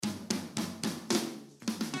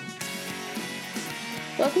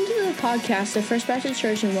Welcome to the podcast of First Baptist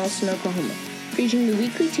Church in Wellston, Oklahoma, preaching the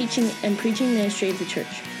weekly teaching and preaching ministry of the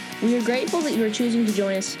church. We are grateful that you are choosing to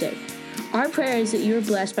join us today. Our prayer is that you are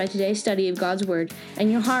blessed by today's study of God's Word,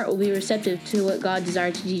 and your heart will be receptive to what God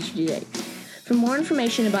desired to teach you today. For more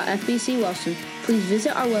information about FBC Wellston, please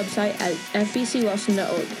visit our website at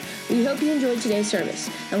fbcwellston.org. We hope you enjoyed today's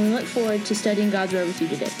service, and we look forward to studying God's Word with you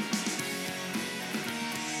today.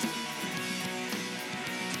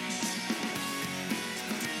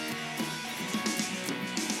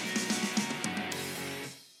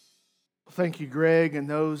 Thank you, Greg, and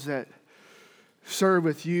those that serve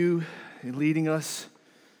with you in leading us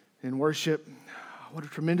in worship. What a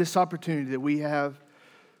tremendous opportunity that we have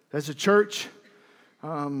as a church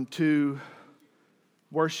to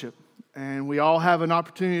worship. And we all have an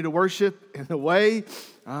opportunity to worship in the way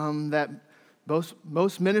that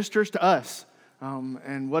most ministers to us.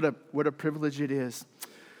 And what a privilege it is.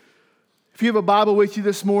 If you have a Bible with you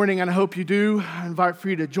this morning, and I hope you do, I invite for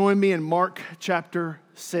you to join me in Mark chapter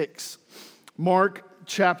 6. Mark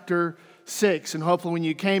chapter 6. And hopefully when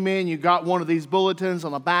you came in, you got one of these bulletins.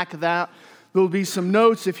 On the back of that, there will be some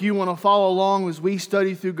notes if you want to follow along as we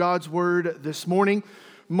study through God's Word this morning.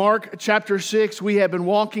 Mark chapter 6, we have been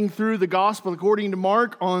walking through the Gospel according to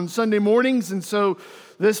Mark on Sunday mornings. And so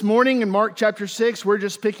this morning in Mark chapter 6, we're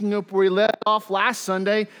just picking up where we left off last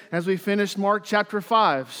Sunday as we finished Mark chapter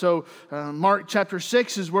 5. So Mark chapter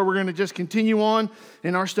 6 is where we're going to just continue on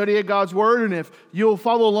in our study of God's Word. And if you'll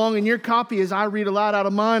follow along in your copy as I read aloud out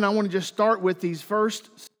of mine, I want to just start with these first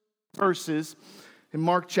verses in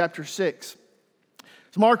Mark chapter 6.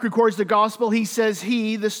 So Mark records the Gospel. He says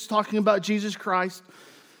this is talking about Jesus Christ.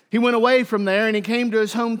 He went away from there and he came to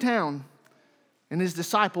his hometown, and his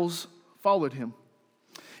disciples followed him.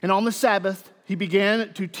 And on the Sabbath, he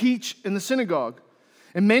began to teach in the synagogue.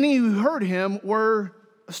 And many who heard him were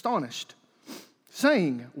astonished,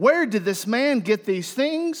 saying, "Where did this man get these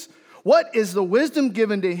things? What is the wisdom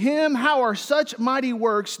given to him? How are such mighty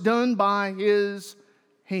works done by his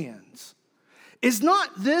hands? Is not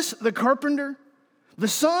this the carpenter, the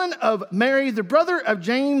son of Mary, the brother of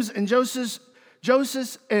James and Joseph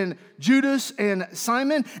and Judas and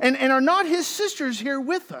Simon? And are not his sisters here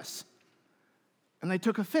with us?" And they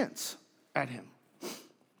took offense at him.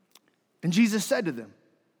 And Jesus said to them,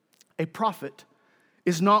 "A prophet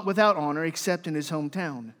is not without honor except in his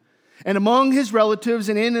hometown, and among his relatives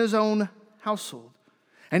and in his own household.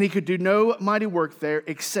 And he could do no mighty work there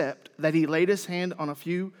except that he laid his hand on a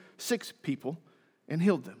few sick people and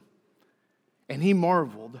healed them. And he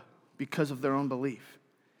marveled because of their unbelief.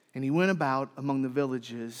 And he went about among the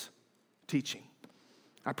villages teaching."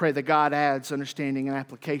 I pray that God adds understanding and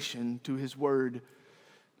application to his word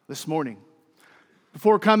this morning.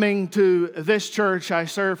 Before coming to this church, I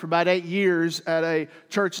served for about 8 years at a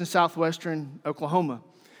church in southwestern Oklahoma.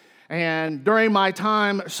 And during my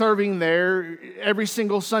time serving there, every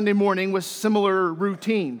single Sunday morning was similar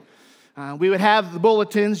routine. We would have the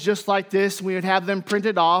bulletins just like this. We would have them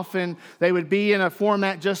printed off, and they would be in a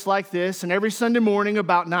format just like this. And every Sunday morning,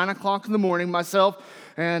 about 9 o'clock in the morning, myself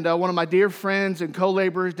and one of my dear friends and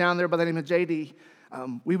co-laborers down there by the name of JD,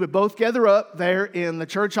 we would both gather up there in the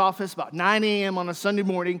church office about 9 a.m. on a Sunday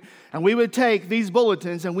morning, and we would take these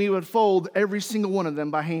bulletins and we would fold every single one of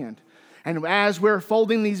them by hand. And as we're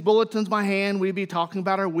folding these bulletins by hand, we'd be talking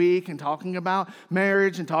about our week and talking about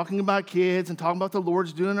marriage and talking about kids and talking about the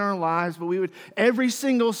Lord's doing in our lives. But we would, every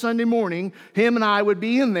single Sunday morning, him and I would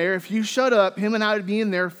be in there. If you shut up, him and I would be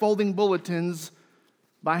in there folding bulletins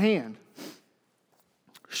by hand.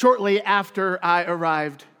 Shortly after I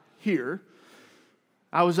arrived here,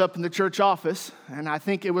 I was up in the church office, and I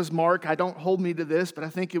think it was Mark. Don't hold me to this, but I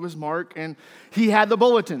think it was Mark, and he had the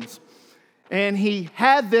bulletins. And he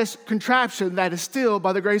had this contraption that is still,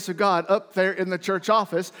 by the grace of God, up there in the church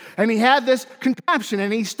office. And he had this contraption,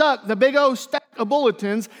 and he stuck the big old stack of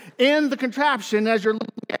bulletins in the contraption as you're looking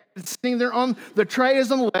at it, sitting there on the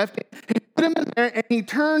trays on the left. He put them in there, and he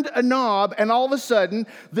turned a knob, and all of a sudden,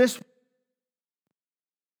 this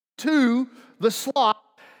to the slot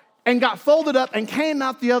and got folded up and came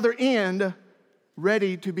out the other end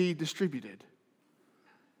ready to be distributed.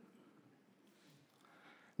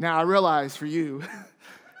 Now, I realize for you,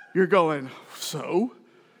 you're going, so?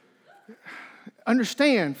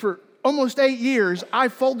 Understand, for almost 8 years, I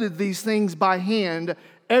folded these things by hand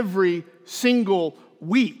every single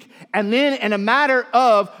week. And then in a matter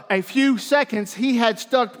of a few seconds, he had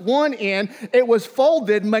stuck one in. It was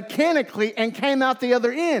folded mechanically and came out the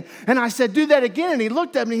other end. And I said, "Do that again." And he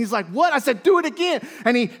looked at me. He's like, "What?" I said, "Do it again."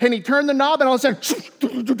 And he turned the knob, and all of a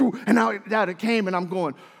sudden, and out it came. And I'm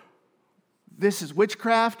going, this is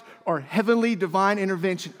witchcraft or heavenly divine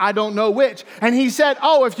intervention. I don't know which. And he said,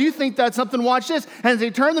 oh, if you think that's something, watch this. And as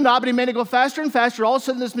he turned the knob and he made it go faster and faster, all of a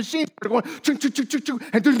sudden this machine started going, chunk, chunk, chunk, chunk,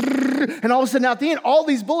 chunk, and all of a sudden at the end, all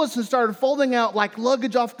these bulletins started folding out like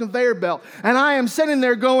luggage off a conveyor belt. And I am sitting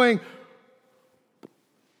there going,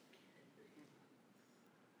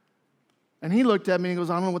 and he looked at me and he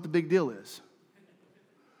goes, I don't know what the big deal is.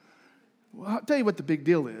 Well, I'll tell you what the big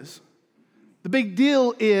deal is. The big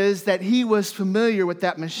deal is that he was familiar with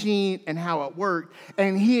that machine and how it worked,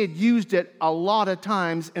 and he had used it a lot of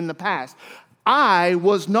times in the past. I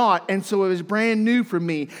was not, and so it was brand new for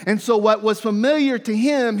me. And so what was familiar to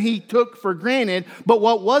him, he took for granted, but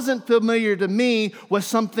what wasn't familiar to me was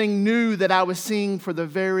something new that I was seeing for the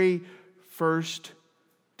very first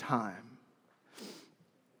time.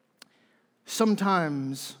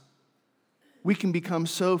 Sometimes we can become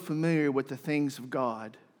so familiar with the things of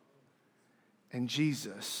God and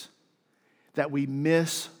Jesus that we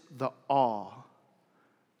miss the awe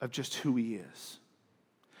of just who he is.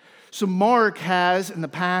 So Mark has, in the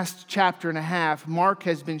past chapter and a half, Mark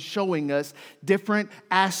has been showing us different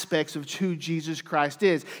aspects of who Jesus Christ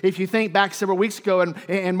is. If you think back several weeks ago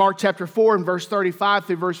in Mark chapter 4 and verse 35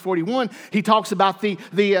 through verse 41, he talks about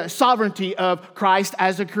the sovereignty of Christ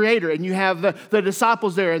as a creator. And you have the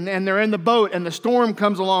disciples there, and they're in the boat, and the storm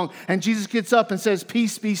comes along, and Jesus gets up and says,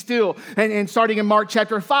 peace, be still. And starting in Mark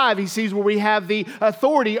chapter 5, he sees where we have the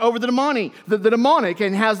authority over the demonic,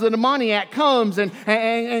 and has the demoniac comes,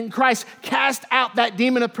 and Christ cast out that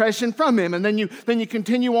demon oppression from him. And then you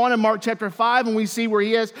continue on in Mark chapter 5, and we see where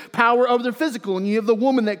he has power over the physical. And you have the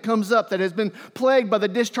woman that comes up that has been plagued by the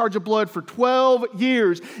discharge of blood for 12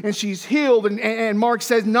 years, and she's healed. And Mark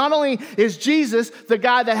says not only is Jesus the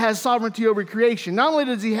guy that has sovereignty over creation, not only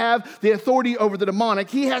does he have the authority over the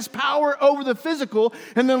demonic, he has power over the physical.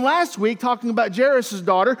 And then last week, talking about Jairus'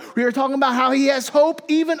 daughter, we were talking about how he has hope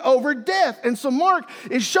even over death. And so Mark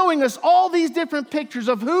is showing us all these different pictures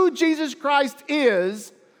of who Jesus Christ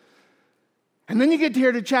is. And then you get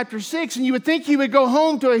here to chapter 6, and you would think he would go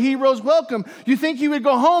home to a hero's welcome. You think he would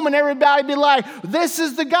go home and everybody would be like, this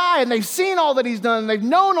is the guy. And they've seen all that he's done, and they've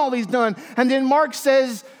known all he's done. And then Mark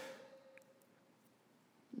says,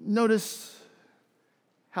 notice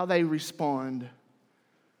how they respond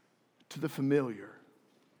to the familiar.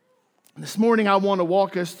 This morning I want to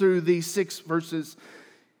walk us through these 6 verses,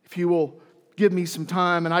 if you will give me some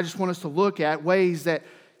time, and I just want us to look at ways that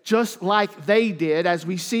just like they did, as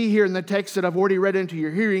we see here in the text that I've already read into your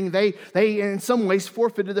hearing, they in some ways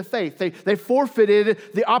forfeited the faith. They forfeited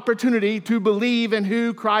the opportunity to believe in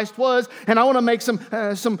who Christ was. And I want to make some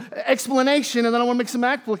explanation, and then I want to make some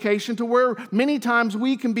application to where many times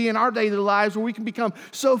we can be in our daily lives where we can become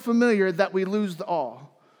so familiar that we lose the awe.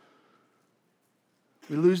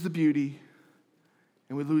 We lose the beauty,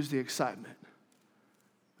 and we lose the excitement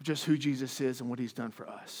of just who Jesus is and what he's done for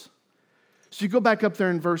us. So you go back up there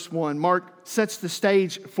in verse 1. Mark sets the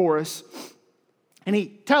stage for us. And he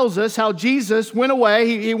tells us how Jesus went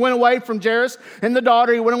away. He went away from Jairus and the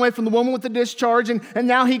daughter. He went away from the woman with the discharge. And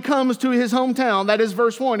now he comes to his hometown. That is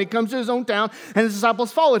verse 1. He comes to his hometown, and his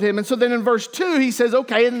disciples followed him. And so then in verse 2, he says,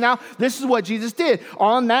 okay, and now this is what Jesus did.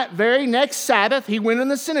 On that very next Sabbath, he went in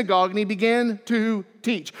the synagogue and he began to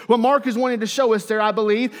teach. What Mark is wanting to show us there, I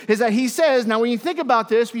believe, is that he says, now when you think about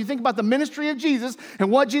this, when you think about the ministry of Jesus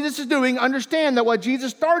and what Jesus is doing, understand that what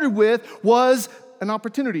Jesus started with was an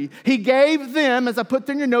opportunity. He gave them, as I put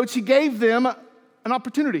there in your notes, he gave them an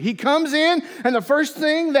opportunity. He comes in, and the first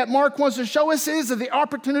thing that Mark wants to show us is the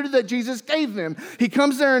opportunity that Jesus gave them. He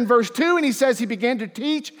comes there in verse 2, and he says he began to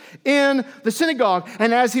teach in the synagogue.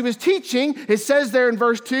 And as he was teaching, it says there in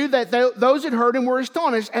verse 2 that those that heard him were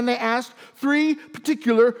astonished, and they asked 3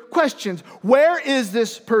 particular questions. Where is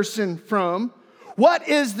this person from? What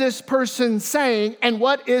is this person saying, and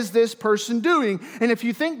what is this person doing? And if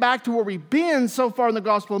you think back to where we've been so far in the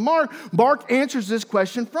Gospel of Mark, Mark answers this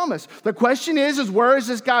question from us. The question is where is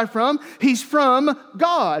this guy from? He's from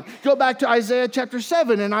God. Go back to Isaiah chapter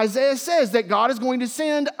 7, and Isaiah says that God is going to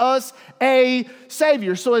send us a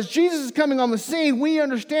Savior. So as Jesus is coming on the scene, we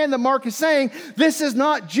understand that Mark is saying, this is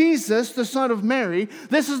not Jesus, the son of Mary.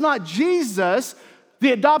 This is not Jesus,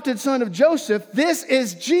 the adopted son of Joseph. This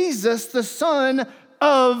is Jesus, the Son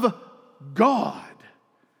of God.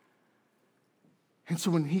 And so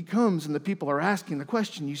when he comes and the people are asking the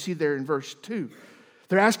question, you see there in verse 2,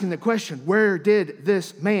 they're asking the question, where did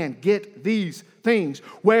this man get these things?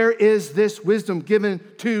 Where is this wisdom given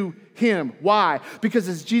to him. Why? Because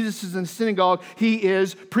as Jesus is in the synagogue, he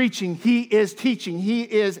is preaching, he is teaching, he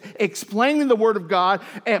is explaining the Word of God,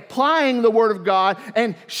 applying the Word of God,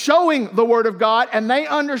 and showing the Word of God. And they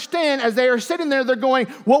understand as they are sitting there, they're going,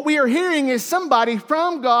 what we are hearing is somebody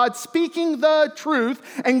from God speaking the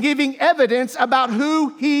truth and giving evidence about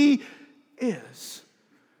who he is.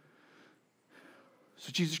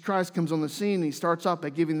 So Jesus Christ comes on the scene and he starts off by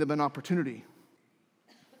giving them an opportunity.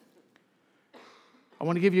 I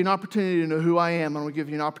want to give you an opportunity to know who I am. I want to give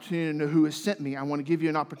you an opportunity to know who has sent me. I want to give you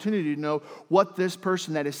an opportunity to know what this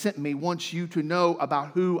person that has sent me wants you to know about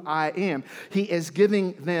who I am. He is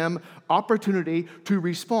giving them opportunity to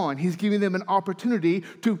respond. He's giving them an opportunity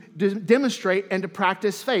to demonstrate and to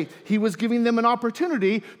practice faith. He was giving them an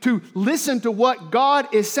opportunity to listen to what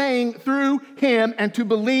God is saying through him and to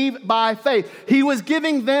believe by faith. He was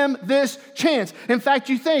giving them this chance. In fact,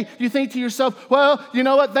 you think to yourself, well, you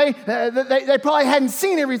know what? They probably hadn't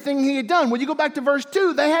seen everything he had done. When you go back to verse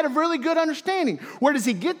 2, they had a really good understanding. Where does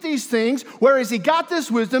he get these things? Where has he got this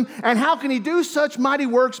wisdom? And how can he do such mighty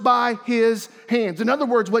works by his hands? In other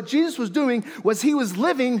words, what Jesus was doing was he was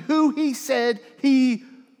living who he said he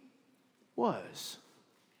was.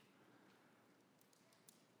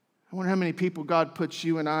 I wonder how many people God puts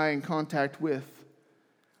you and I in contact with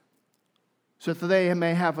so that they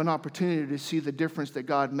may have an opportunity to see the difference that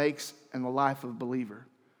God makes in the life of a believer.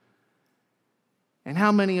 And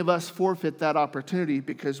how many of us forfeit that opportunity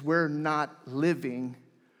because we're not living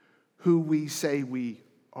who we say we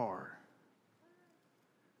are?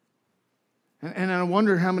 And I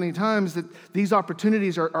wonder how many times that these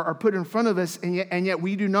opportunities are put in front of us, and yet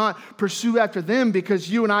we do not pursue after them because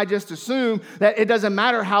you and I just assume that it doesn't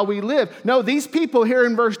matter how we live. No, these people here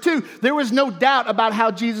in verse 2, there was no doubt about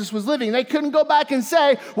how Jesus was living. They couldn't go back and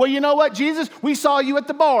say, well, you know what, Jesus, we saw you at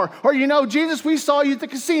the bar. Or, you know, Jesus, we saw you at the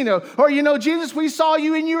casino. Or, you know, Jesus, we saw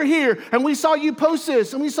you and you were here. And we saw you post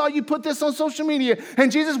this. And we saw you put this on social media.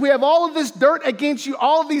 And Jesus, we have all of this dirt against you,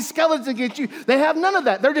 all of these skeletons against you. They have none of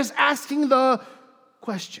that. They're just asking the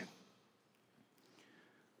question.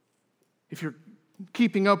 If you're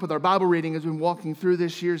keeping up with our Bible reading as we've been walking through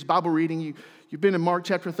this year's Bible reading, you've been in Mark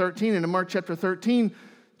chapter 13, and in Mark chapter 13,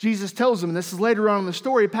 Jesus tells them, and this is later on in the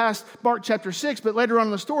story, past Mark chapter 6, but later on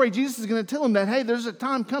in the story, Jesus is going to tell them that, hey, there's a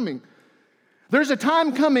time coming. There's a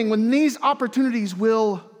time coming when these opportunities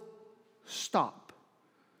will stop.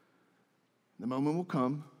 The moment will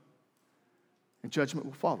come, and judgment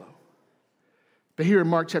will follow. But here in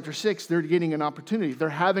Mark chapter 6, they're getting an opportunity. They're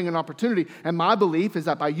having an opportunity. And my belief is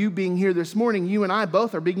that by you being here this morning, you and I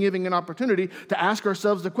both are being given an opportunity to ask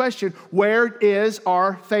ourselves the question, where is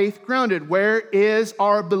our faith grounded? Where is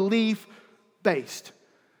our belief based?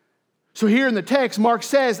 So here in the text, Mark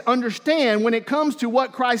says, understand when it comes to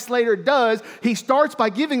what Christ later does, he starts by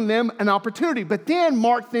giving them an opportunity. But then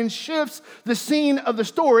Mark then shifts the scene of the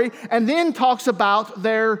story and then talks about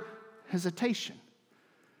their hesitation.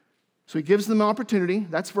 So he gives them an opportunity.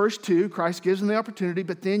 That's verse 2. Christ gives them the opportunity,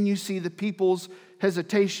 but then you see the people's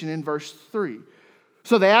hesitation in verse 3.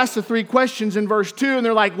 So they ask the three questions in verse 2, and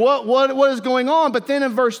they're like, what is going on? But then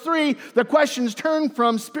in verse 3, the questions turn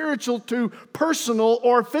from spiritual to personal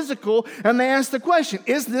or physical, and they ask the question,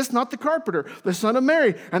 is this not the carpenter, the son of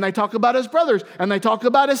Mary? And they talk about his brothers, and they talk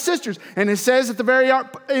about his sisters. And it says at the very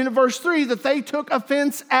in verse 3 that they took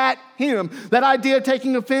offense at him. That idea of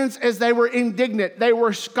taking offense as they were indignant, they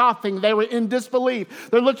were scoffing, they were in disbelief.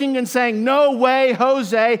 They're looking and saying, no way,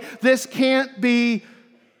 Jose, this can't be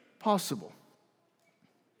possible.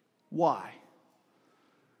 Why?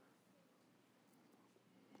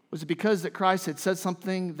 Was it because that Christ had said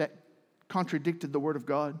something that contradicted the Word of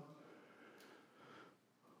God?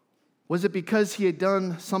 Was it because he had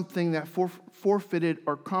done something that forfeited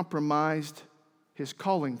or compromised his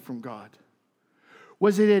calling from God?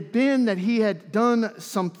 Was it had been that he had done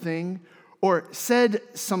something or said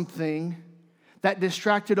something that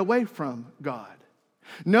distracted away from God?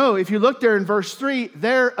 No, if you look there in verse 3,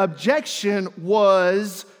 their objection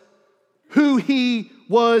was who he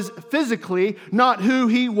was physically, not who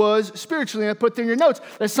he was spiritually. And I put there in your notes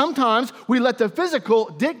that sometimes we let the physical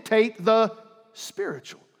dictate the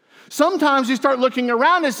spiritual. Sometimes you start looking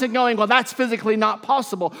around us and going, well, that's physically not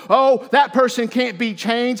possible. Oh, that person can't be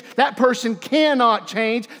changed. That person cannot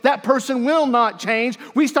change. That person will not change.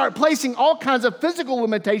 We start placing all kinds of physical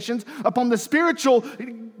limitations upon the spiritual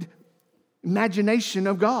imagination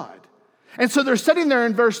of God. And so they're sitting there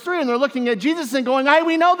in verse 3 and they're looking at Jesus and going, hey,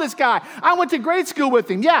 we know this guy. I went to grade school with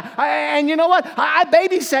him. Yeah. And you know what? I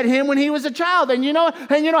babysat him when he was a child. And you know,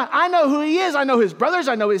 I know who he is. I know his brothers.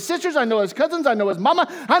 I know his sisters. I know his cousins. I know his mama.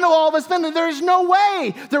 I know all of his family. There is no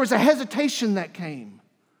way. There was a hesitation that came.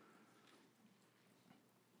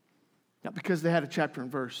 Not because they had a chapter and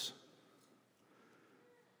verse,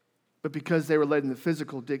 but because they were letting the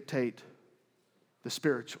physical dictate the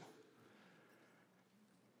spiritual.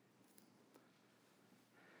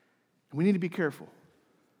 And we need to be careful.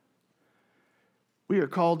 We are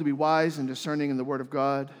called to be wise and discerning in the Word of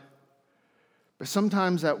God, but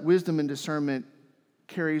sometimes that wisdom and discernment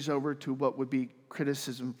carries over to what would be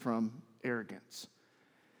criticism from arrogance.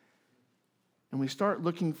 And we start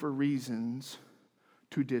looking for reasons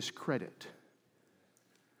to discredit,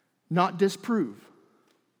 not disprove.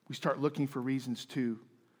 We start looking for reasons to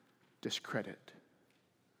discredit.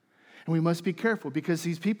 And we must be careful because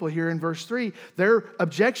these people here in verse 3, their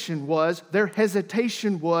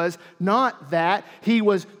hesitation was not that he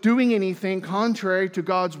was doing anything contrary to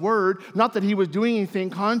God's word, not that he was doing anything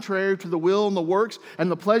contrary to the will and the works and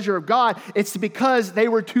the pleasure of God. It's because they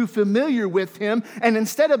were too familiar with him. And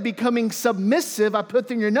instead of becoming submissive, I put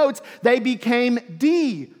in your notes, they became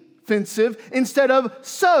defensive instead of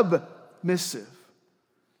submissive.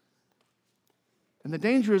 And the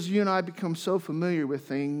danger is you and I become so familiar with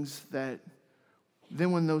things that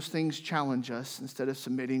then when those things challenge us, instead of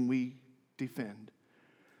submitting, we defend.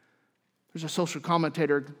 There's a social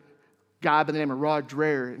commentator guy by the name of Rod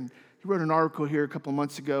Dreher, and he wrote an article here a couple of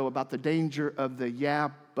months ago about the danger of the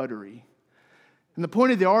yeah-buttery. And the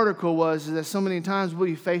point of the article was that so many times we'll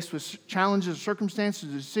be faced with challenges,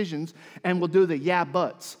 circumstances, decisions, and we'll do the yeah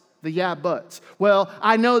buts. The yeah buts. Well,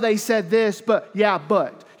 I know they said this, but yeah,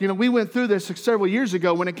 but. You know, we went through this several years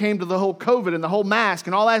ago when it came to the whole COVID and the whole mask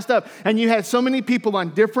and all that stuff. And you had so many people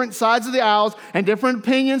on different sides of the aisles and different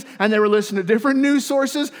opinions, and they were listening to different news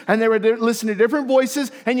sources, and they were listening to different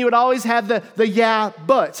voices, and you would always have the yeah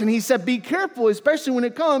buts. And he said, be careful, especially when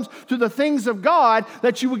it comes to the things of God,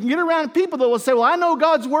 that you can get around people that will say, well, I know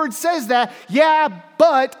God's word says that. Yeah,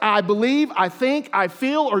 but I believe, I think, I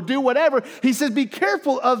feel, or do whatever. He says, be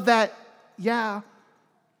careful of that yeah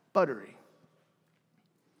buttery.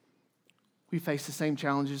 We face the same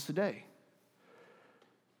challenges today.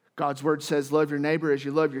 God's word says, love your neighbor as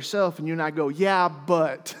you love yourself. And you and I go, yeah,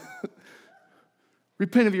 but.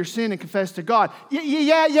 Repent of your sin and confess to God.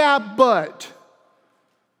 Yeah, but.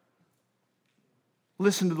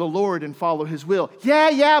 Listen to the Lord and follow his will.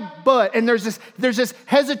 Yeah, but. And there's this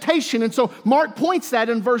hesitation. And so Mark points that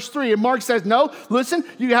in verse 3. And Mark says, no, listen,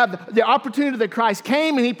 you have the opportunity that Christ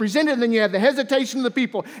came and he presented, and then you have the hesitation of the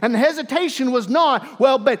people. And the hesitation was not,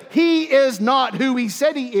 well, but he is not who he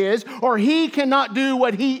said he is, or he cannot do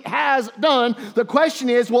what he has done. The question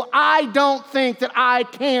is, well, I don't think that I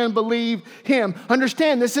can believe him.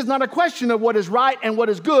 Understand, this is not a question of what is right and what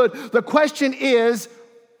is good. The question is,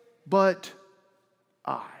 but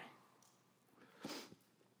I.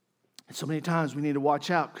 And so many times we need to watch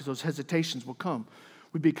out because those hesitations will come.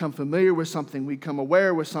 We become familiar with something. We become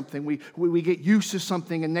aware with something. We get used to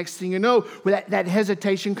something. And next thing you know, that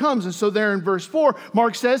hesitation comes. And so there in verse 4,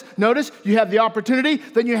 Mark says, notice you have the opportunity.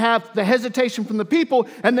 Then you have the hesitation from the people.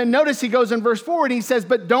 And then notice he goes in verse 4 and he says,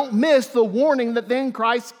 but don't miss the warning that then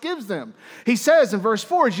Christ gives them. He says in verse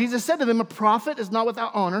 4, Jesus said to them, a prophet is not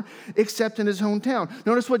without honor except in his hometown.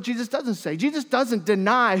 Notice what Jesus doesn't say. Jesus doesn't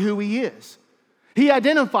deny who he is. He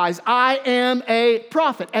identifies, I am a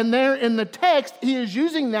prophet. And there in the text, he is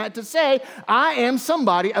using that to say, I am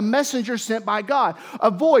somebody, a messenger sent by God,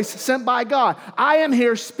 a voice sent by God. I am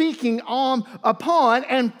here speaking upon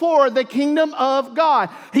and for the kingdom of God.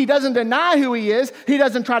 He doesn't deny who he is. He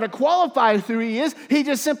doesn't try to qualify who he is. He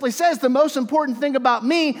just simply says, the most important thing about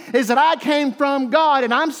me is that I came from God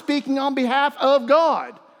and I'm speaking on behalf of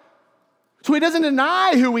God. So he doesn't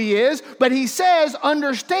deny who he is, but he says,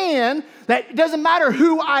 understand that it doesn't matter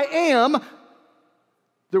who I am,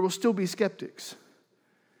 there will still be skeptics.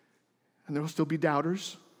 And there will still be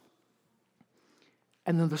doubters.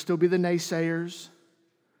 And then there'll still be the naysayers.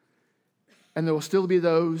 And there will still be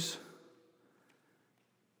those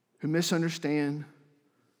who misunderstand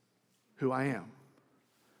who I am.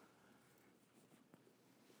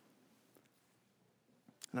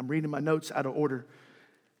 And I'm reading my notes out of order.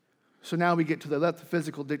 So now we get to let the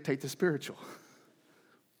physical dictate the spiritual.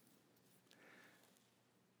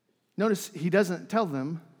 Notice he doesn't tell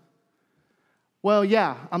them, well,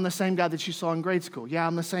 yeah, I'm the same guy that you saw in grade school. Yeah,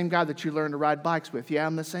 I'm the same guy that you learned to ride bikes with. Yeah,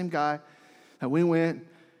 I'm the same guy that we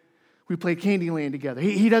played Candyland together.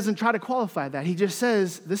 He doesn't try to qualify that. He just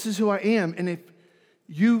says, this is who I am. And if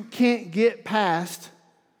you can't get past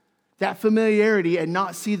that familiarity and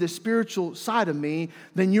not see the spiritual side of me,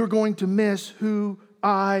 then you're going to miss who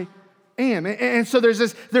I am. And so there's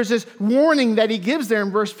this warning that he gives there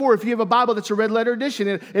in verse 4. If you have a Bible that's a red letter edition,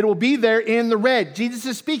 it will be there in the red. Jesus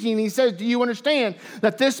is speaking, and he says, do you understand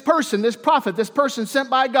that this person, this prophet, this person sent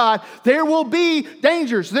by God, there will be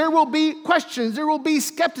dangers, there will be questions, there will be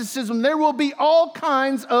skepticism, there will be all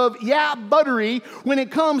kinds of buttery when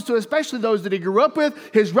it comes to especially those that he grew up with,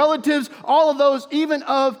 his relatives, all of those, even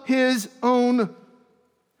of his own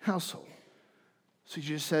household. So he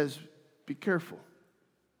just says, be careful.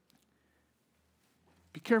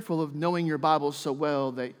 Be careful of knowing your Bible so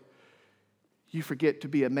well that you forget to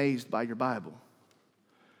be amazed by your Bible.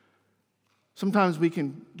 Sometimes we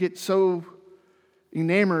can get so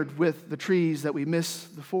enamored with the trees that we miss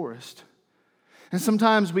the forest. And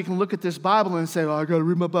sometimes we can look at this Bible and say, I got to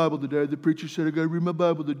read my Bible today. The preacher said I got to read my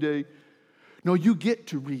Bible today. No, you get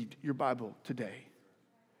to read your Bible today.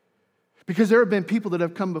 Because there have been people that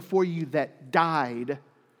have come before you that died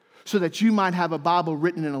so that you might have a Bible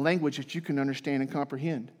written in a language that you can understand and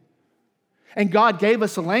comprehend. And God gave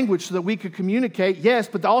us a language so that we could communicate, yes,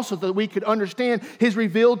 but also that we could understand His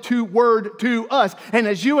revealed word to us. And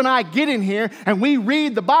as you and I get in here and we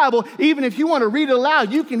read the Bible, even if you want to read it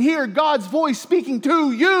aloud, you can hear God's voice speaking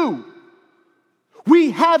to you.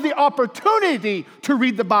 We have the opportunity to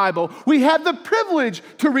read the Bible. We have the privilege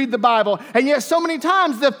to read the Bible. And yet so many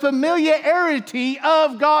times the familiarity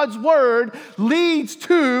of God's word leads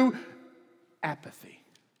to apathy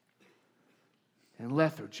and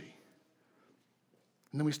lethargy.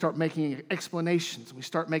 And then we start making explanations and we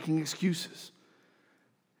start making excuses.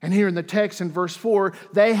 And here in the text in verse 4,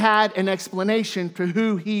 they had an explanation to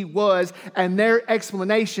who He was, and their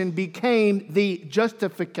explanation became the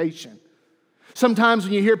justification. Sometimes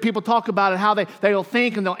when you hear people talk about it, how they'll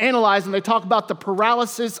think and they'll analyze, and they talk about the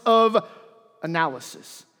paralysis of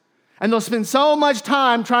analysis. And they'll spend so much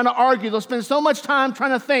time trying to argue. They'll spend so much time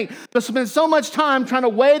trying to think. They'll spend so much time trying to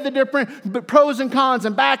weigh the different pros and cons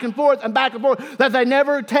and back and forth that they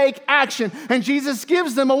never take action. And Jesus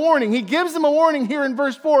gives them a warning. He gives them a warning here in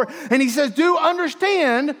verse 4. And He says, do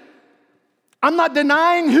understand, I'm not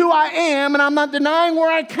denying who I am, and I'm not denying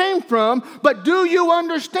where I came from, but do you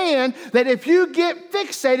understand that if you get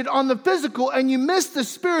fixated on the physical and you miss the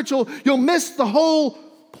spiritual, you'll miss the whole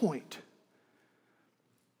point?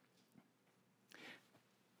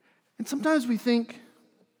 And sometimes we think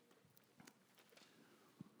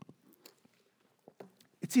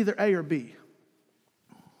it's either A or B.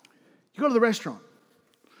 You go to the restaurant.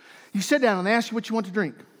 You sit down and they ask you what you want to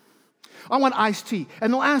drink. I want iced tea.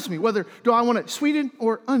 And they'll ask me whether do I want it sweetened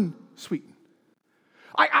or unsweetened.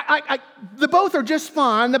 The both are just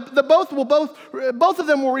fine. Both of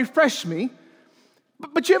them will refresh me.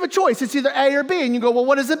 But you have a choice. It's either A or B. And you go, well,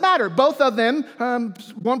 what does it matter? Both of them,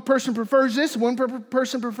 one person prefers this, one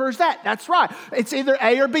person prefers that. That's right. It's either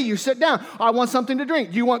A or B. You sit down. I want something to drink.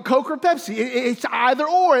 Do you want Coke or Pepsi? It's either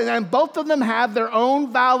or. And both of them have their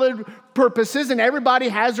own valid purposes, and everybody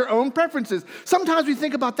has their own preferences. Sometimes we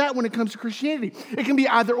think about that when it comes to Christianity. It can be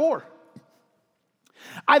either or.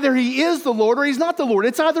 Either He is the Lord or He's not the Lord.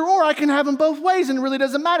 It's either or. I can have Him both ways, and it really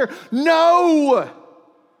doesn't matter. No!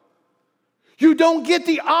 You don't get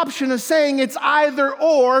the option of saying it's either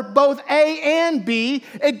or, both A and B.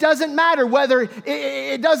 It doesn't matter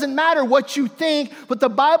it doesn't matter what you think. What the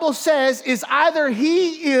Bible says is either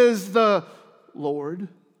He is the Lord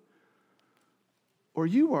or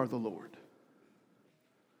you are the Lord.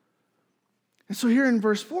 And so here in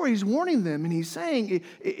verse 4, He's warning them, and He's saying,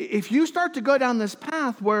 if you start to go down this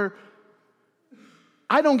path where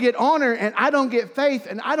I don't get honor, and I don't get faith,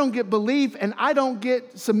 and I don't get belief, and I don't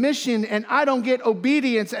get submission, and I don't get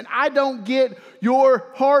obedience, and I don't get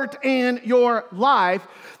your heart and your life,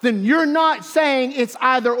 then you're not saying it's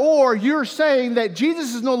either or. You're saying that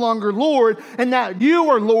Jesus is no longer Lord, and that you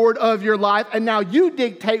are Lord of your life, and now you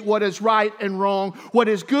dictate what is right and wrong, what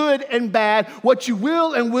is good and bad, what you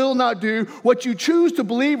will and will not do, what you choose to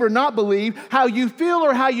believe or not believe, how you feel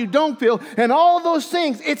or how you don't feel, and all those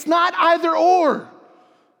things. It's not either or.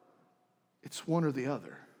 It's one or the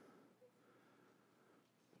other.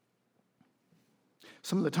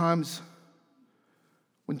 Some of the times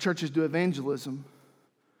when churches do evangelism,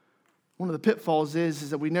 one of the pitfalls is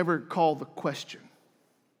that we never call the question.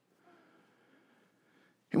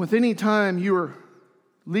 And with any time you are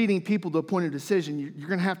leading people to a point of decision, you're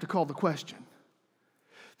going to have to call the question.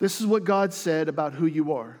 This is what God said about who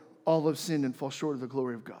you are. All have sinned and fall short of the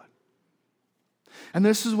glory of God. And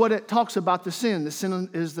this is what it talks about the sin. The sin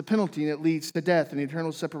is the penalty, and it leads to death and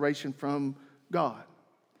eternal separation from God.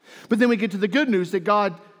 But then we get to the good news that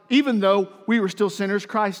God, even though we were still sinners,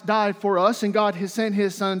 Christ died for us, and God has sent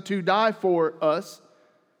His Son to die for us.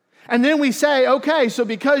 And then we say, okay, so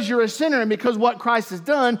because you're a sinner and because what Christ has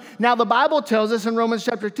done, now the Bible tells us in Romans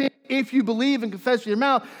chapter 10, if you believe and confess with your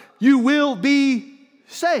mouth, you will be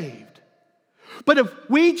saved. But if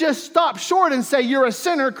we just stop short and say you're a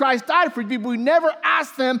sinner, Christ died for you, but we never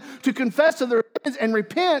ask them to confess of their sins and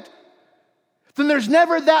repent, then there's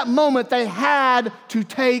never that moment they had to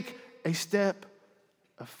take a step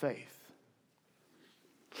of faith.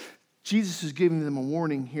 Jesus is giving them a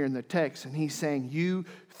warning here in the text, and he's saying, you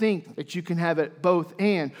think that you can have it both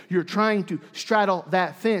and. You're trying to straddle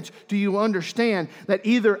that fence. Do you understand that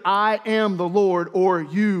either I am the Lord or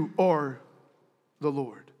you are the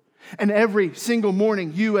Lord? And every single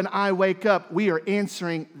morning you and I wake up, we are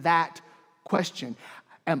answering that question.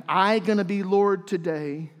 Am I going to be Lord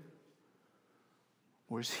today,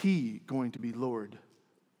 or is he going to be Lord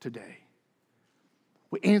today?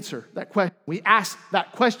 We answer that question. We ask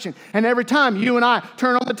that question. And every time you and I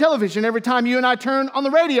turn on the television, every time you and I turn on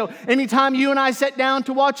the radio, anytime you and I sit down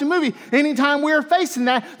to watch a movie, anytime we're facing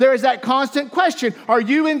that, there is that constant question. Are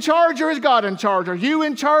you in charge or is God in charge? Are you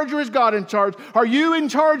in charge or is God in charge? Are you in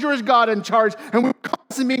charge or is God in charge? And we're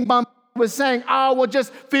constantly being bombarded with saying, oh, well,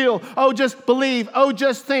 just feel. Oh, just believe. Oh,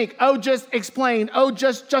 just think. Oh, just explain. Oh,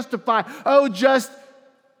 just justify. Oh, just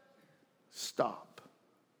stop.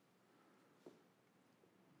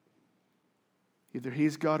 Either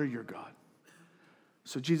he's God or you're God.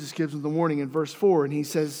 So Jesus gives them the warning in verse 4, and he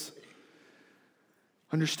says,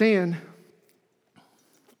 understand,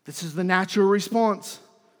 this is the natural response,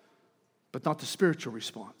 but not the spiritual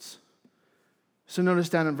response. So notice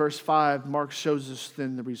down in verse 5, Mark shows us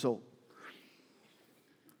then the result.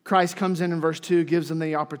 Christ comes in verse 2, gives them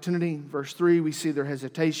the opportunity. Verse 3, we see their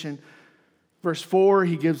hesitation. Verse 4,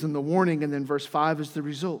 he gives them the warning, and then verse 5 is the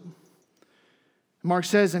result. Mark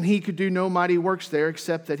says, and he could do no mighty works there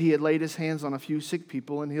except that he had laid his hands on a few sick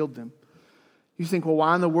people and healed them. You think, well,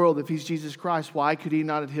 why in the world, if he's Jesus Christ, why could he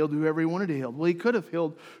not have healed whoever he wanted to heal? Well, he could have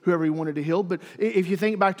healed whoever he wanted to heal, but if you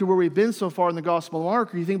think back to where we've been so far in the Gospel of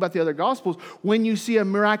Mark, or you think about the other Gospels, when you see a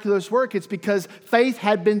miraculous work, it's because faith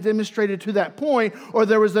had been demonstrated to that point, or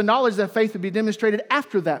there was the knowledge that faith would be demonstrated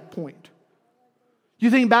after that point. You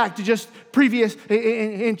think back to just previous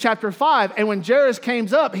in chapter 5, and when Jairus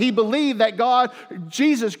came up, he believed that God,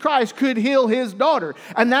 Jesus Christ, could heal his daughter.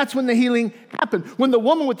 And that's when the healing happened. When the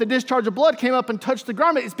woman with the discharge of blood came up and touched the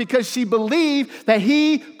garment, it's because she believed that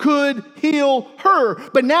he could heal her.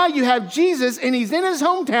 But now you have Jesus, and he's in his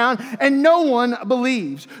hometown, and no one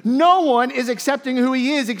believes. No one is accepting who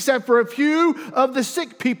he is except for a few of the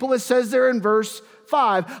sick people, it says there in verse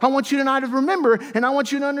 5. I want you tonight to remember, and I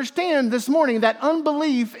want you to understand this morning that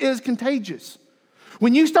unbelief is contagious.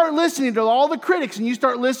 When you start listening to all the critics, and you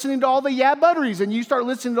start listening to all the yeah butteries, and you start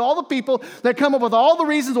listening to all the people that come up with all the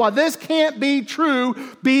reasons why this can't be true,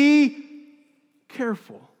 be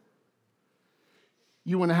careful.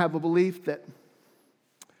 You want to have a belief that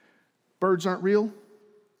birds aren't real?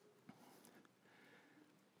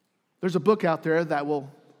 There's a book out there that will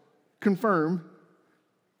confirm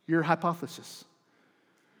your hypothesis.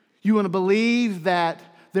 You want to believe that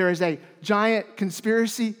there is a giant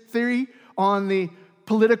conspiracy theory on the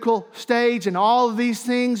political stage and all of these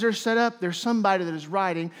things are set up? There's somebody that is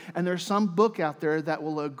writing, and there's some book out there that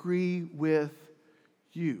will agree with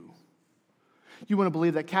you. You want to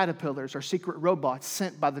believe that caterpillars are secret robots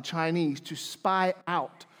sent by the Chinese to spy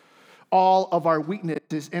out all of our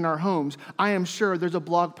weaknesses in our homes. I am sure there's a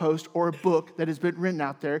blog post or a book that has been written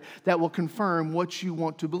out there that will confirm what you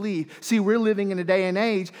want to believe. See, we're living in a day and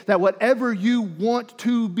age that whatever you want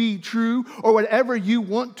to be true or whatever you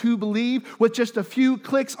want to believe, with just a few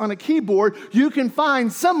clicks on a keyboard, you can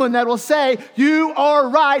find someone that will say, you are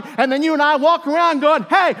right. And then you and I walk around going,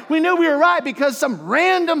 hey, we knew we were right because some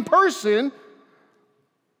random person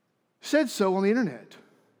said so on the internet.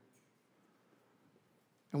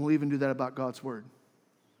 And we'll even do that about God's word.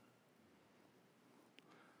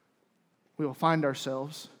 We will find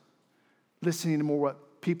ourselves listening to more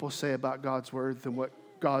what people say about God's word than what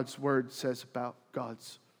God's word says about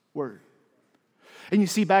God's word. And you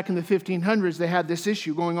see, back in the 1500s, they had this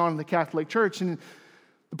issue going on in the Catholic Church. And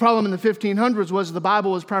the problem in the 1500s was the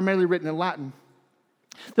Bible was primarily written in Latin.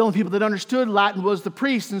 The only people that understood Latin was the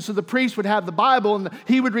priest. And so the priest would have the Bible, and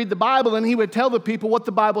he would read the Bible, and he would tell the people what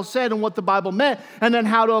the Bible said and what the Bible meant, and then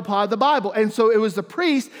how to apply the Bible. And so it was the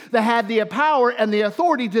priest that had the power and the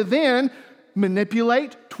authority to then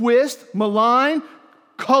manipulate, twist, malign,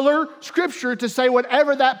 color Scripture to say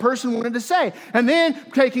whatever that person wanted to say. And then,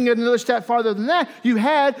 taking it another step farther than that, you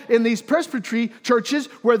had in these presbytery churches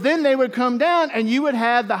where then they would come down and you would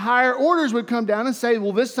have the higher orders would come down and say,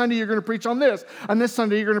 well, this Sunday you're going to preach on this, and this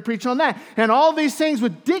Sunday you're going to preach on that. And all these things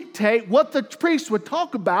would dictate what the priest would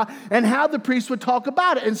talk about and how the priest would talk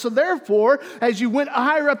about it. And so therefore, as you went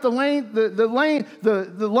higher up the line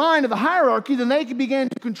of the hierarchy, then they began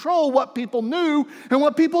to control what people knew and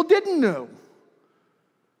what people didn't know.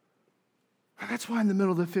 That's why in the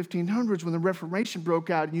middle of the 1500s, when the Reformation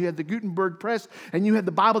broke out, and you had the Gutenberg press, and you had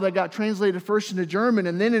the Bible that got translated first into German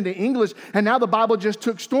and then into English, and now the Bible just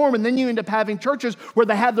took storm, and then you end up having churches where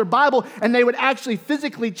they had their Bible, and they would actually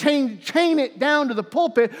physically chain it down to the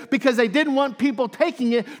pulpit because they didn't want people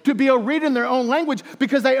taking it to be able to read in their own language,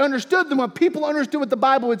 because they understood that when people understood what the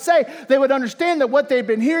Bible would say, they would understand that what they'd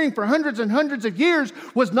been hearing for hundreds and hundreds of years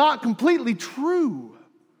was not completely true.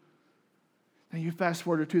 Now you fast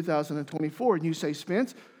forward to 2024 and you say,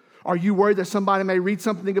 Spence, are you worried that somebody may read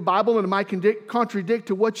something in the Bible and it might contradict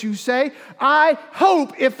to what you say? I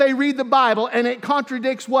hope if they read the Bible and it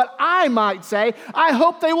contradicts what I might say, I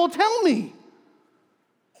hope they will tell me.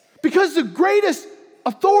 Because the greatest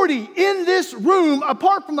authority in this room,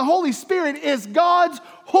 apart from the Holy Spirit, is God's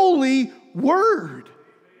holy word.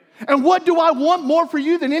 And what do I want more for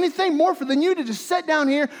you than anything? More than you to just sit down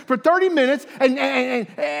here for 30 minutes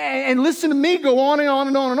and listen to me go on and on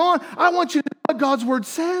and on and on. I want you to know what God's word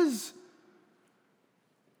says.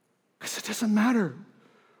 Because it doesn't matter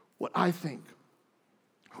what I think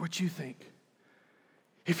or what you think.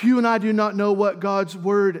 If you and I do not know what God's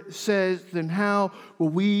word says, then how will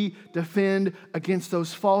we defend against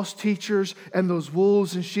those false teachers and those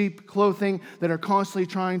wolves in sheep clothing that are constantly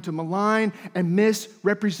trying to malign and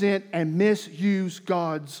misrepresent and misuse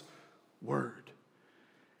God's word?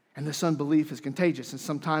 And this unbelief is contagious, and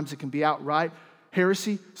sometimes it can be outright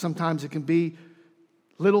heresy, sometimes it can be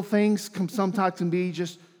little things, sometimes it can be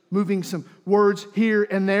just moving some words here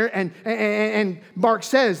and there. And Mark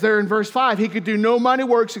says there in verse 5, he could do no mighty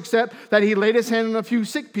works except that he laid his hand on a few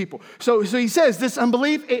sick people. So he says this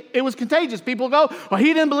unbelief, it was contagious. People go, well,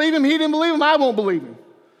 he didn't believe him, I won't believe him.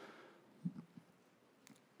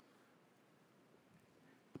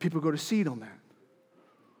 People go to seed on that.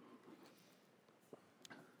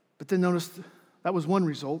 But then notice that was one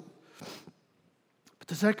result. But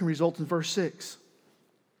the second result in verse 6.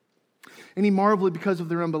 And he marveled because of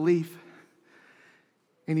their unbelief.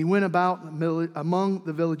 And he went about among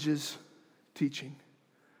the villages teaching.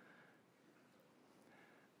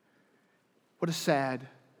 What a sad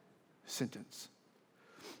sentence.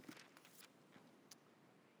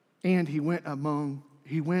 And he went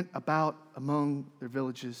about among their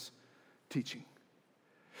villages teaching.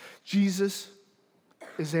 Jesus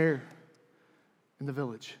is there in the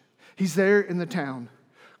village. He's there in the town.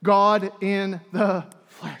 God in the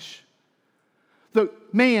flesh. The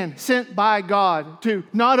man sent by God to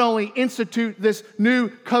not only institute this new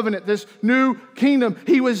covenant, this new kingdom,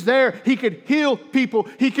 he was there. He could heal people.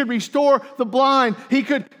 He could restore the blind. He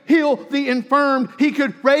could heal the infirmed. He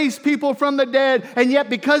could raise people from the dead. And yet,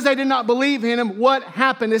 because they did not believe in him, what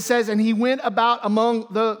happened? It says, and he went about among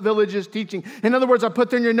the villages teaching. In other words, I put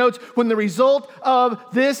there in your notes, when the result of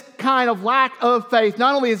this kind of lack of faith,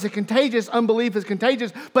 not only is it contagious, unbelief is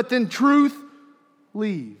contagious, but then truth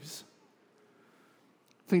leaves.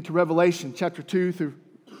 Think to Revelation chapter 2 through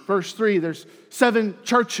verse 3. There's 7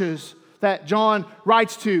 churches that John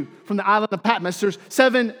writes to from the island of Patmos. There's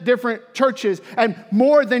 7 different churches. And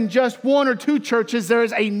more than just 1 or 2 churches, there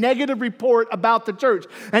is a negative report about the church.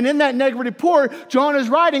 And in that negative report, John is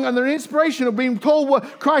writing under the inspiration of being told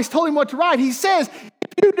what Christ told him what to write. He says,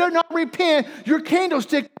 if you do not repent, your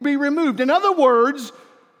candlestick will be removed. In other words,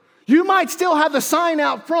 you might still have the sign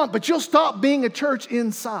out front, but you'll stop being a church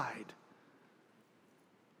inside.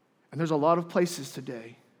 And there's a lot of places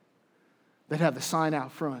today that have the sign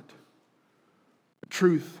out front. The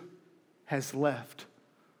truth has left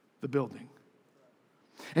the building.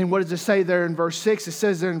 And what does it say there in verse 6? It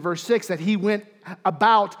says there in verse 6 that he went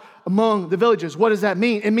about among the villages. What does that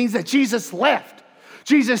mean? It means that Jesus left.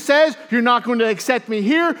 Jesus says, you're not going to accept me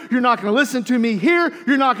here. You're not going to listen to me here.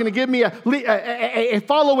 You're not going to give me a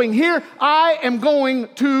following here. I am going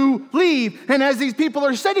to leave. And as these people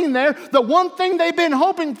are sitting there, the one thing they've been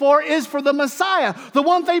hoping for is for the Messiah. The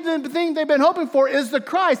one thing they've been hoping for is the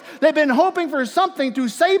Christ. They've been hoping for something to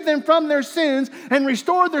save them from their sins and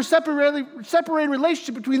restore their separated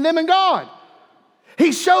relationship between them and God.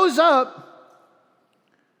 He shows up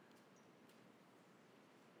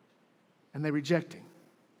and they reject him.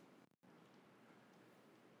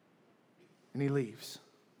 And he leaves.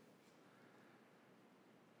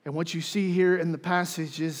 And what you see here in the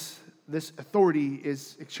passage is this authority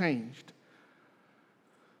is exchanged.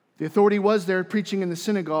 The authority was there preaching in the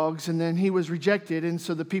synagogues, and then he was rejected. And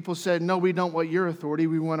so the people said, no, we don't want your authority.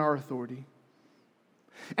 We want our authority.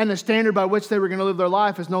 And the standard by which they were going to live their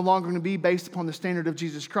life is no longer going to be based upon the standard of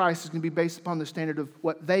Jesus Christ. It's going to be based upon the standard of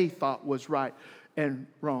what they thought was right and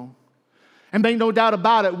wrong. And make no doubt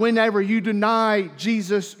about it, whenever you deny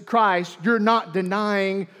Jesus Christ, you're not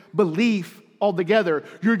denying belief altogether.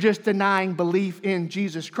 You're just denying belief in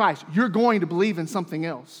Jesus Christ. You're going to believe in something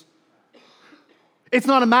else. It's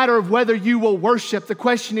not a matter of whether you will worship. The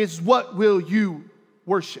question is, what will you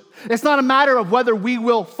worship? It's not a matter of whether we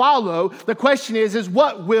will follow. The question is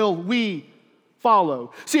what will we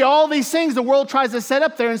follow? See, all these things the world tries to set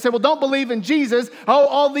up there and say, well, don't believe in Jesus. Oh,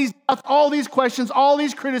 all these doubts, all these questions, all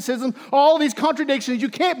these criticisms, all these contradictions. You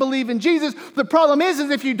can't believe in Jesus. The problem is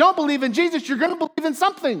if you don't believe in Jesus, you're going to believe in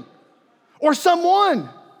something or someone.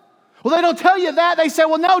 Well, they don't tell you that. They say,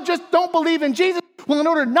 well, no, just don't believe in Jesus. Well, in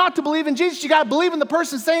order not to believe in Jesus, you got to believe in the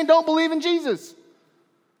person saying don't believe in Jesus.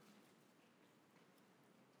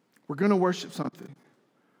 We're going to worship something.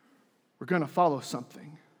 We're going to follow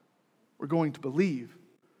something. We're going to believe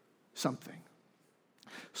something.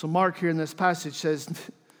 So Mark here in this passage says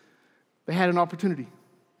they had an opportunity,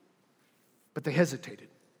 but they hesitated.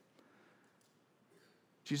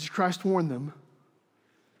 Jesus Christ warned them,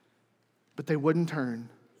 but they wouldn't turn.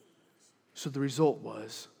 So the result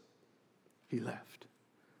was he left.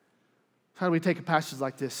 How do we take a passage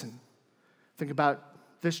like this and think about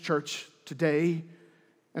this church today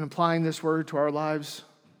and applying this word to our lives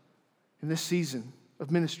in this season of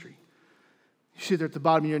ministry? You see there at the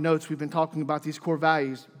bottom of your notes, we've been talking about these core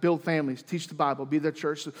values: build families, teach the Bible, be the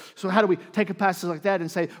church. So how do we take a passage like that and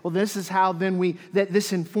say, well, this is how then that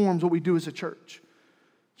this informs what we do as a church?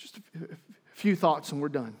 Just a few thoughts and we're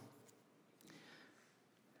done.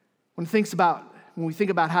 When we think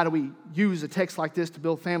about how do we use a text like this to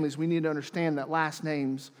build families, we need to understand that last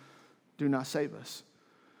names do not save us.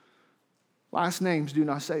 Last names do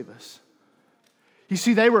not save us. You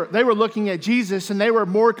see, they were looking at Jesus and they were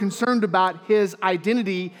more concerned about his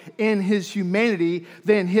identity in his humanity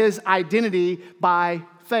than his identity by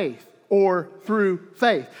faith or through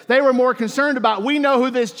faith. They were more concerned about, we know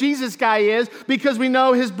who this Jesus guy is because we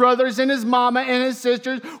know his brothers and his mama and his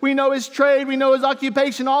sisters. We know his trade. We know his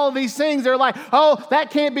occupation. All of these things. They're like, oh,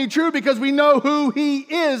 that can't be true because we know who he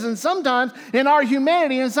is. And sometimes in our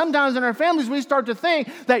humanity and sometimes in our families, we start to think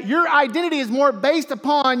that your identity is more based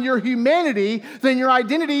upon your humanity than your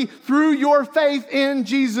identity through your faith in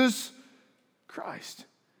Jesus Christ.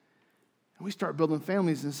 We start building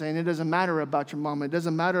families and saying it doesn't matter about your mama, it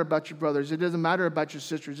doesn't matter about your brothers, it doesn't matter about your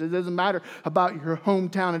sisters, it doesn't matter about your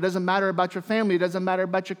hometown, it doesn't matter about your family, it doesn't matter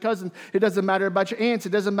about your cousins, it doesn't matter about your aunts, it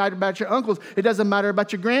doesn't matter about your uncles, it doesn't matter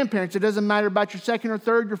about your grandparents, it doesn't matter about your second or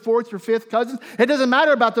third, your fourth, your fifth cousins, it doesn't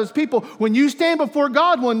matter about those people. When you stand before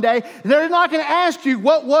God one day, they're not going to ask you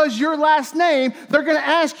what was your last name, they're going to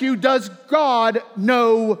ask you, does God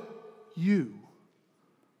know you?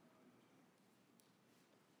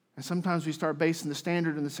 And sometimes we start basing the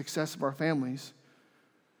standard and the success of our families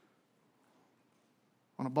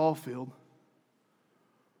on a ball field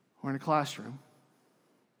or in a classroom,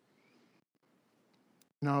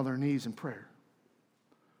 not on their knees in prayer.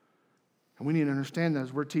 And we need to understand that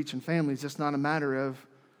as we're teaching families, it's not a matter of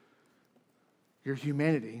your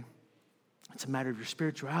humanity. It's a matter of your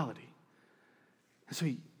spirituality. And so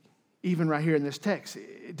even right here in this text,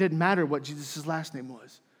 it didn't matter what Jesus' last name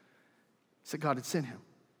was. It's that God had sent him.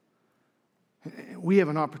 We have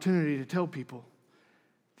an opportunity to tell people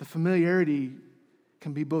the familiarity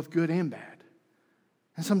can be both good and bad.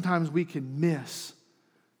 And sometimes we can miss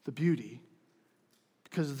the beauty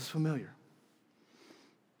because of this familiar.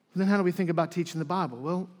 And then how do we think about teaching the Bible?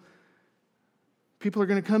 Well, people are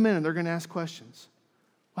going to come in and they're going to ask questions.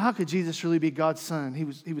 Well, how could Jesus really be God's son?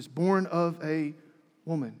 He was born of a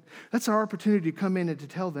woman. That's our opportunity to come in and to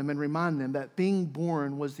tell them and remind them that being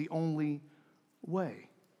born was the only way.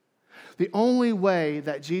 The only way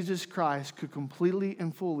that Jesus Christ could completely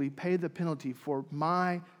and fully pay the penalty for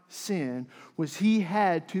my sin was he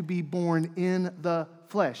had to be born in the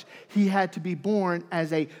flesh. He had to be born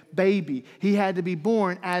as a baby. He had to be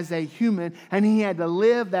born as a human, and he had to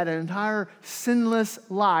live that entire sinless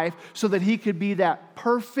life so that he could be that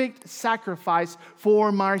perfect sacrifice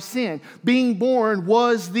for my sin. Being born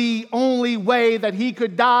was the only way that he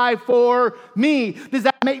could die for me. Does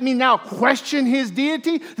that make me now question his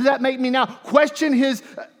deity? Does that make me now question his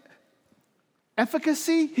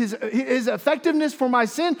efficacy, his effectiveness for my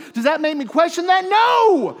sin? Does that make me question that?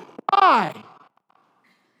 No! Why?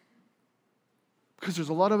 Because there's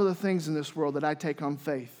a lot of other things in this world that I take on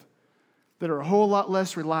faith that are a whole lot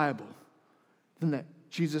less reliable than that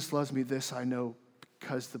Jesus loves me, this I know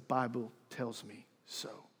because the Bible tells me so.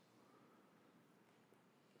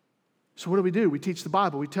 So what do? We teach the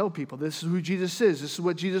Bible. We tell people this is who Jesus is. This is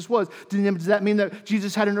what Jesus was. Does that mean that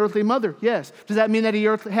Jesus had an earthly mother? Yes. Does that mean that he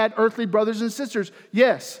had earthly brothers and sisters?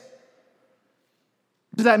 Yes.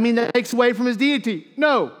 Does that mean that it takes away from his deity?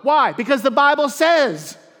 No. Why? Because the Bible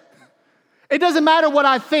says. It doesn't matter what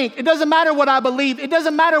I think. It doesn't matter what I believe. It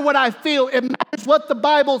doesn't matter what I feel. It matters what the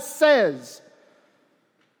Bible says.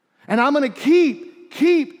 And I'm going to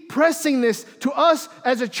keep pressing this to us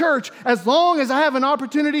as a church as long as I have an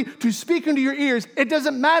opportunity to speak into your ears. It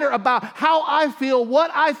doesn't matter about how I feel,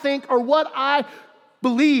 what I think, or what I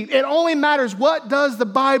believe. It only matters what does the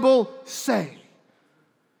Bible say.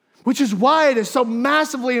 Which is why it is so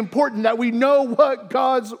massively important that we know what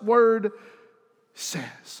God's word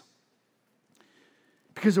says.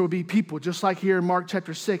 Because there will be people, just like here in Mark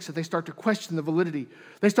chapter 6, that they start to question the validity.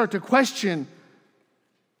 They start to question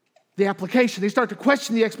the application. They start to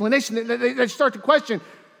question the explanation. They start to question.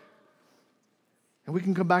 And we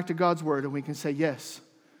can come back to God's word and we can say, yes,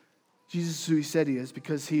 Jesus is who he said he is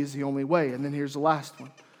because he is the only way. And then here's the last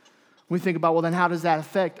one. We think about, well, then how does that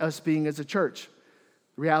affect us being as a church?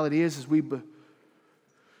 The reality is we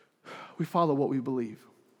follow what we believe.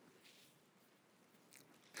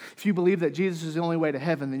 If you believe that Jesus is the only way to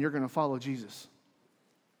heaven, then you're going to follow Jesus.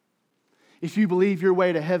 If you believe your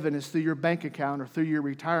way to heaven is through your bank account or through your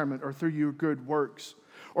retirement or through your good works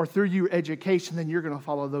or through your education, then you're going to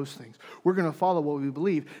follow those things. We're going to follow what we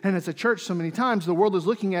believe. And as a church, so many times the world is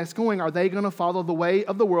looking at us going, are they going to follow the way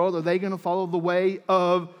of the world? Are they going to follow the way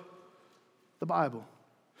of the Bible?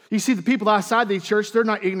 You see, the people outside the church, they're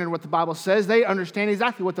not ignorant of what the Bible says. They understand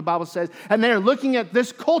exactly what the Bible says. And they're looking at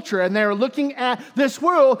this culture, and they're looking at this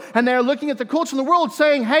world, and they're looking at the culture in the world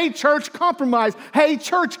saying, hey, church, compromise. Hey,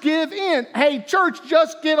 church, give in. Hey, church,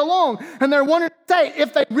 just get along. And they're wondering, say,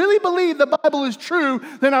 if they really believe the Bible is true,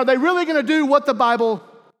 then are they really going to do what the Bible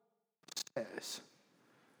says?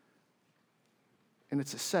 And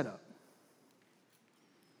it's a setup.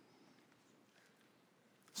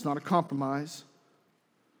 It's not a compromise.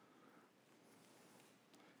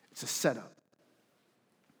 It's a setup.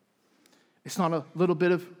 It's not a little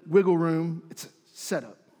bit of wiggle room. It's a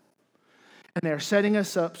setup. And they're setting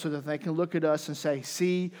us up so that they can look at us and say,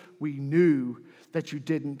 see, we knew that you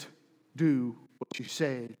didn't do what you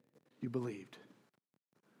said you believed.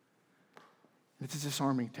 It's a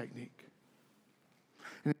disarming technique.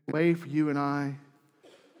 And it's a way for you and I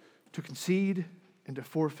to concede and to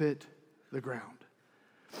forfeit the ground.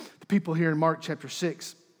 The people here in Mark chapter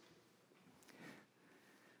 6,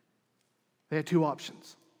 they had two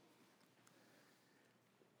options.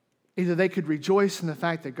 Either they could rejoice in the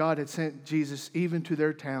fact that God had sent Jesus even to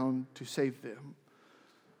their town to save them,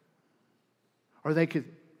 or they could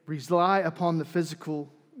rely upon the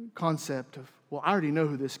physical concept of, well, I already know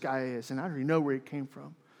who this guy is, and I already know where he came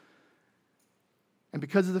from. And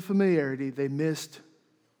because of the familiarity, they missed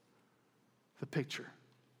the picture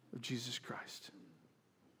of Jesus Christ.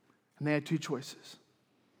 And they had two choices.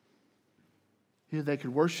 Either they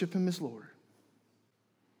could worship him as Lord,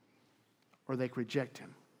 or they could reject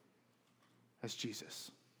him as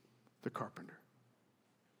Jesus, the carpenter.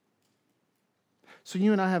 So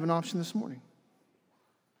you and I have an option this morning.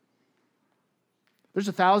 There's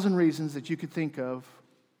 1,000 reasons that you could think of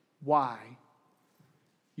why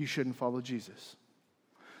you shouldn't follow Jesus.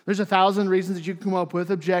 There's 1,000 reasons that you can come up with,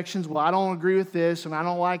 objections. Well, I don't agree with this, and I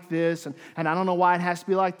don't like this, and I don't know why it has to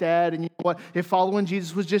be like that. And you know what? If following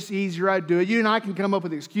Jesus was just easier, I'd do it. You and I can come up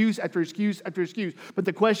with excuse after excuse after excuse. But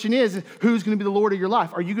the question is, who's going to be the Lord of your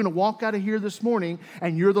life? Are you going to walk out of here this morning,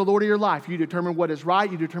 and you're the Lord of your life? You determine what is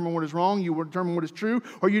right, you determine what is wrong, you determine what is true,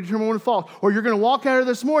 or you determine what is false. Or you're going to walk out of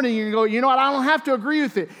this morning, and you go, you know what? I don't have to agree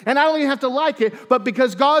with it, and I don't even have to like it, but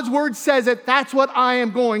because God's word says it, that's what I am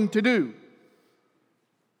going to do.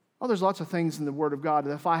 Oh, there's lots of things in the Word of God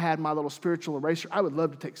that if I had my little spiritual eraser, I would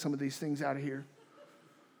love to take some of these things out of here.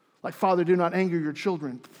 Like, Father, do not anger your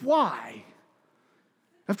children. Why?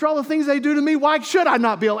 After all the things they do to me, why should I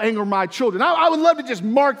not be able to anger my children? I would love to just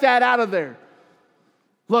mark that out of there.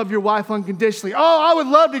 Love your wife unconditionally. Oh, I would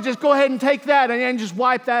love to just go ahead and take that and just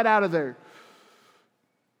wipe that out of there.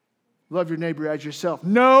 Love your neighbor as yourself.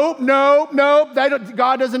 No.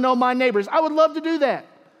 God doesn't know my neighbors. I would love to do that.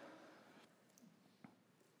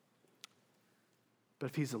 But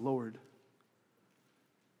if he's the Lord,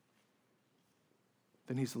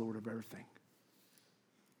 then he's the Lord of everything.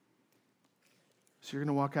 So you're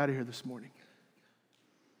going to walk out of here this morning.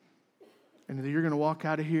 And either you're going to walk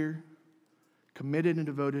out of here committed and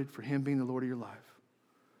devoted for him being the Lord of your life,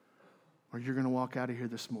 or you're going to walk out of here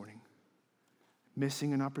this morning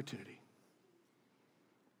missing an opportunity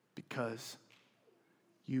because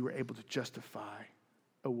you were able to justify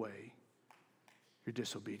away your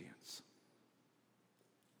disobedience.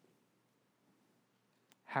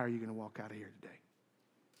 How are you going to walk out of here today?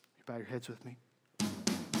 You bow your heads with me.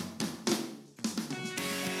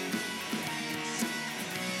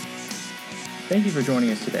 Thank you for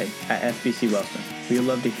joining us today at FBC Wellston. We would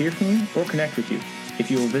love to hear from you or connect with you. If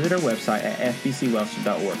you will visit our website at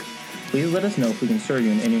fbcwellston.org, please let us know if we can serve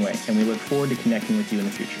you in any way, and we look forward to connecting with you in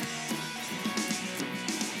the future.